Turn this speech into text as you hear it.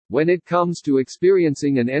When it comes to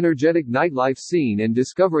experiencing an energetic nightlife scene and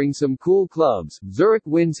discovering some cool clubs, Zurich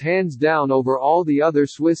wins hands down over all the other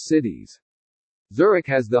Swiss cities. Zurich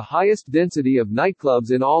has the highest density of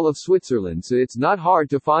nightclubs in all of Switzerland, so it's not hard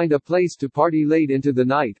to find a place to party late into the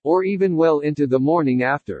night, or even well into the morning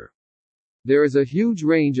after. There is a huge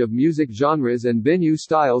range of music genres and venue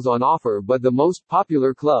styles on offer, but the most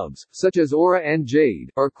popular clubs, such as Aura and Jade,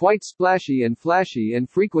 are quite splashy and flashy and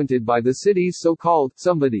frequented by the city's so-called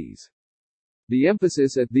somebodies. The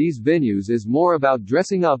emphasis at these venues is more about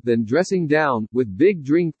dressing up than dressing down, with big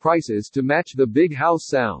drink prices to match the big house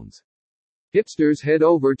sounds. Hipsters head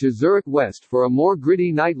over to Zurich West for a more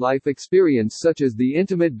gritty nightlife experience, such as the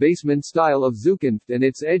intimate basement style of Zukunft and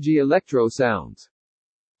its edgy electro sounds.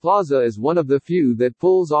 Plaza is one of the few that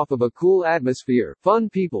pulls off of a cool atmosphere, fun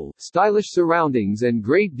people, stylish surroundings and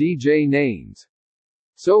great DJ names.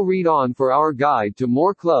 So read on for our guide to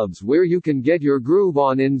more clubs where you can get your groove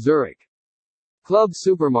on in Zurich. Club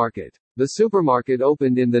Supermarket. The supermarket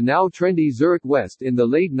opened in the now trendy Zurich West in the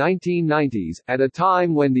late 1990s, at a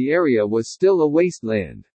time when the area was still a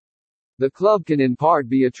wasteland. The club can in part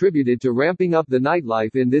be attributed to ramping up the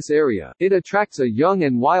nightlife in this area. It attracts a young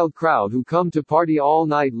and wild crowd who come to party all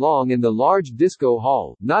night long in the large disco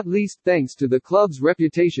hall, not least thanks to the club's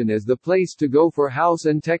reputation as the place to go for house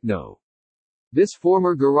and techno. This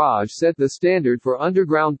former garage set the standard for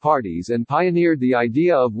underground parties and pioneered the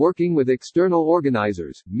idea of working with external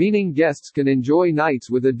organizers, meaning guests can enjoy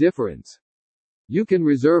nights with a difference. You can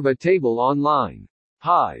reserve a table online.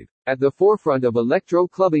 Hive. At the forefront of electro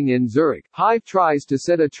clubbing in Zurich, Hive tries to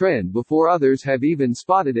set a trend before others have even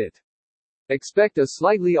spotted it. Expect a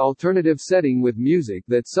slightly alternative setting with music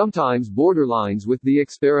that sometimes borderlines with the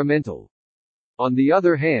experimental. On the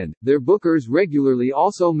other hand, their bookers regularly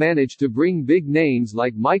also manage to bring big names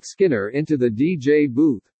like Mike Skinner into the DJ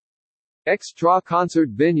booth. Extra concert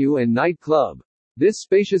venue and night club. This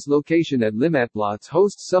spacious location at Limmatplatz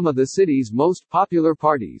hosts some of the city's most popular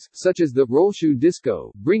parties, such as the Rollschuh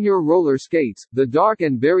Disco, Bring Your Roller Skates, the dark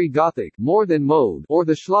and very gothic More Than Mode, or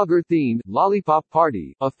the Schlager-themed Lollipop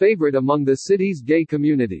Party, a favorite among the city's gay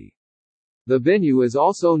community. The venue is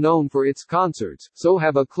also known for its concerts, so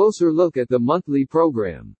have a closer look at the monthly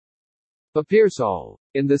program. Papiersaal.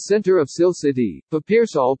 In the center of City,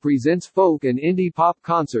 Papiersaal presents folk and indie pop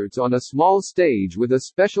concerts on a small stage with a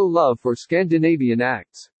special love for Scandinavian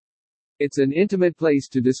acts. It's an intimate place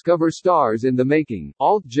to discover stars in the making.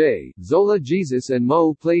 Alt J, Zola Jesus and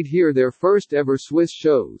Mo played here their first ever Swiss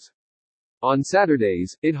shows. On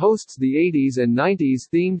Saturdays, it hosts the 80s and 90s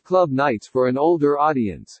themed club nights for an older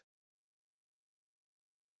audience.